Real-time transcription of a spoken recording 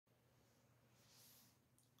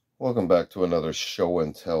Welcome back to another show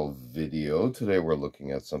and tell video. Today we're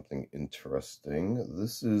looking at something interesting.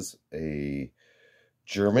 This is a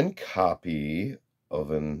German copy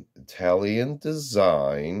of an Italian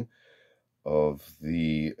design of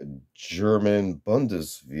the German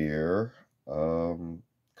Bundeswehr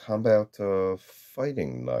combat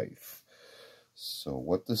fighting knife. So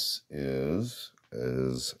what this is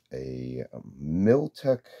a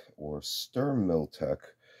MIL-TEC or Sturm MIL-TEC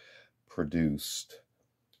produced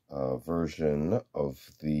version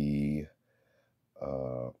of the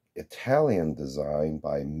Italian design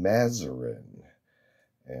by Maserin.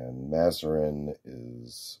 And Maserin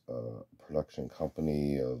is a production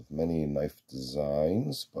company of many knife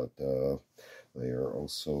designs, but they are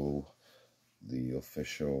also the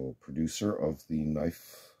official producer of the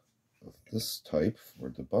knife of this type for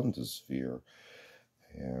the Bundeswehr.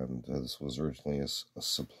 And this was originally a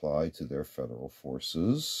supply to their federal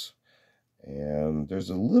forces. And there's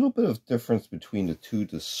a little bit of difference between the two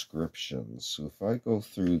descriptions. So if I go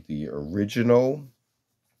through the original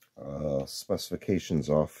specifications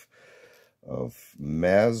of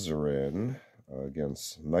Maserin,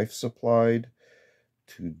 against knife supplied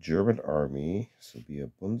to German Army, so be a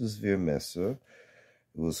Bundeswehr Messer.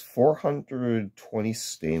 It was 420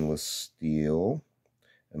 stainless steel,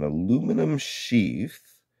 an aluminum sheath.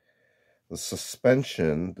 The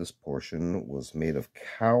suspension, this portion, was made of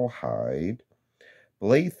cowhide,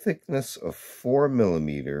 blade thickness of 4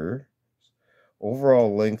 millimeters,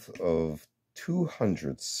 overall length of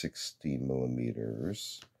 260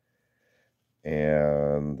 millimeters,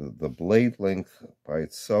 and the blade length by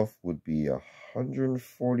itself would be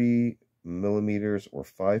 140 millimeters or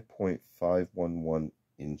 5.511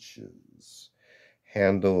 inches.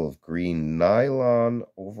 Handle of green nylon,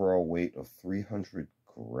 overall weight of 300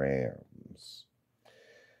 grams.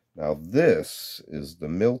 Now this is the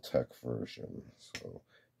MIL-TEC version. So you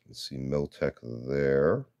can see MIL-TEC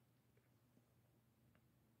there.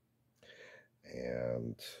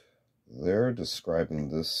 And they're describing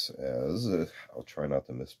this as, I'll try not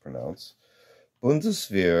to mispronounce,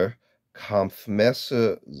 Bundeswehr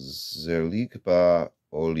Kampfmesser Zerlegbar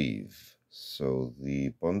OLIV. So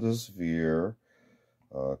the Bundeswehr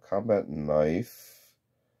combat knife,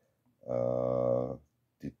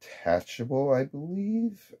 detachable, I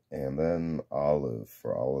believe, and then olive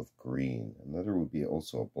for olive green. And then there would be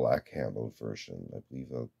also a black handled version. I believe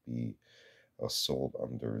that would be sold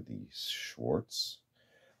under the Schwartz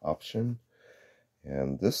option.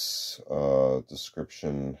 And this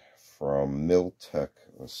description from MIL-TEC,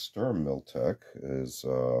 Sturm MIL-TEC, is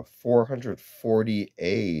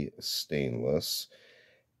 440A stainless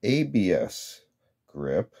ABS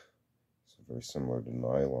grip, so very similar to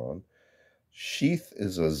nylon. Sheath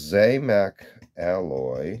is a Zamac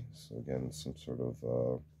alloy, so again, some sort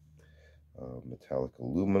of metallic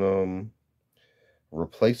aluminum.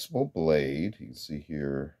 Replaceable blade, you can see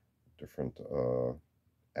here different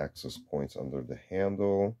access points under the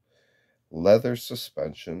handle. Leather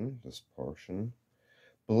suspension, this portion.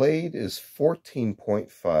 Blade is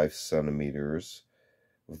 14.5 centimeters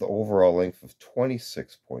with the overall length of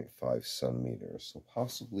 26.5 centimeters, so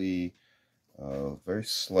possibly very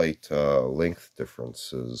slight length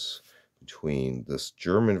differences between this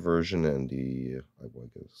German version and the, I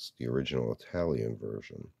guess, the original Italian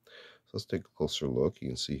version. So let's take a closer look. You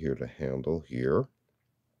can see here the handle here,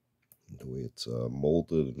 the way it's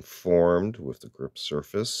molded and formed with the grip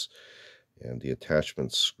surface, and the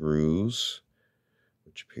attachment screws,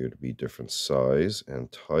 which appear to be different size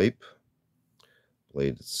and type.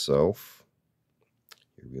 Blade itself,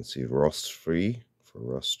 here we can see rust-free, for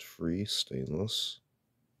rust-free stainless.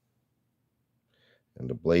 And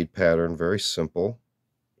the blade pattern, very simple.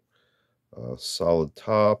 Solid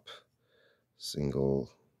top, single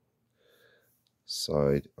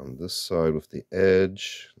side on this side with the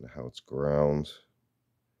edge, and how it's ground.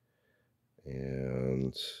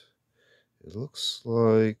 And it looks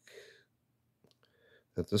like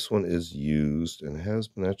that this one is used and has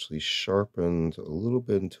been actually sharpened a little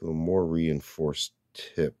bit into a more reinforced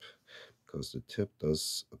tip, because the tip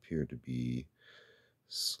does appear to be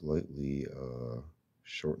slightly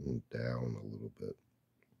shortened down a little bit.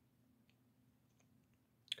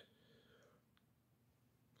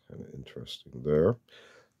 Kind of interesting there.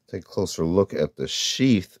 Take a closer look at the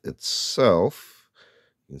sheath itself.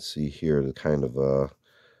 You can see here the kind of a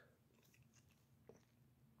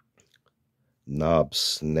knob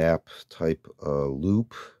snap type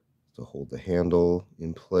loop to hold the handle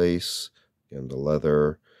in place. Again, the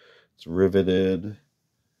leather, it's riveted.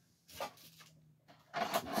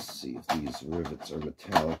 Let's see if these rivets are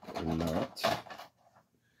metallic or not.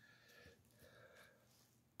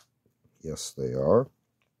 Yes, they are.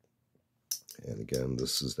 And again,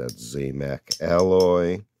 this is that Zamac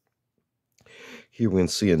alloy. Here we can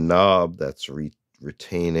see a knob that's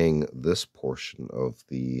retaining this portion of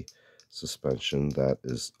the suspension that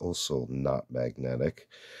is also not magnetic.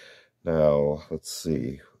 Now, let's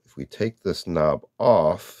see. If we take this knob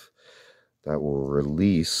off, that will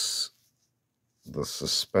release the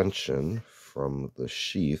suspension from the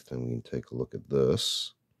sheath, and we can take a look at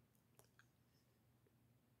this.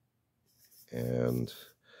 And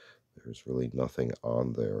there's really nothing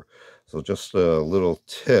on there. So just a little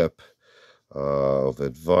tip of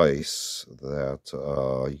advice that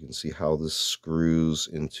you can see how this screws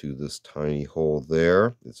into this tiny hole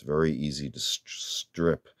there. It's very easy to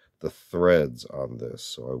strip the threads on this,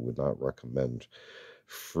 so I would not recommend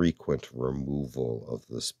frequent removal of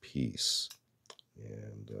this piece.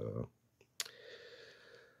 And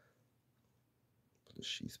put the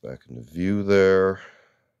sheath back into view there.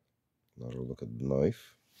 Another look at the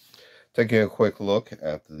knife. Taking a quick look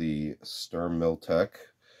at the Sturm MIL-TEC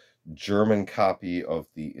German copy of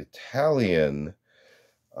the Italian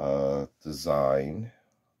design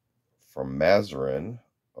from Maserin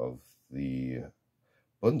of the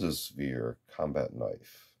Bundeswehr combat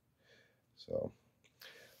knife. So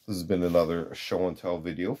this has been another show and tell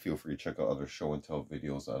video. Feel free to check out other show and tell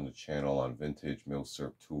videos on the channel on vintage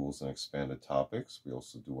mil-serp tools and expanded topics. We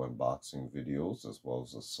also do unboxing videos as well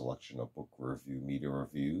as a selection of book review, media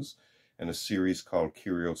reviews, and a series called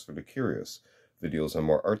Curios for the Curious, videos on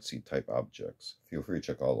more artsy type objects. Feel free to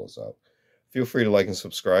check all those out. Feel free to like and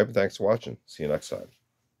subscribe. Thanks for watching. See you next time.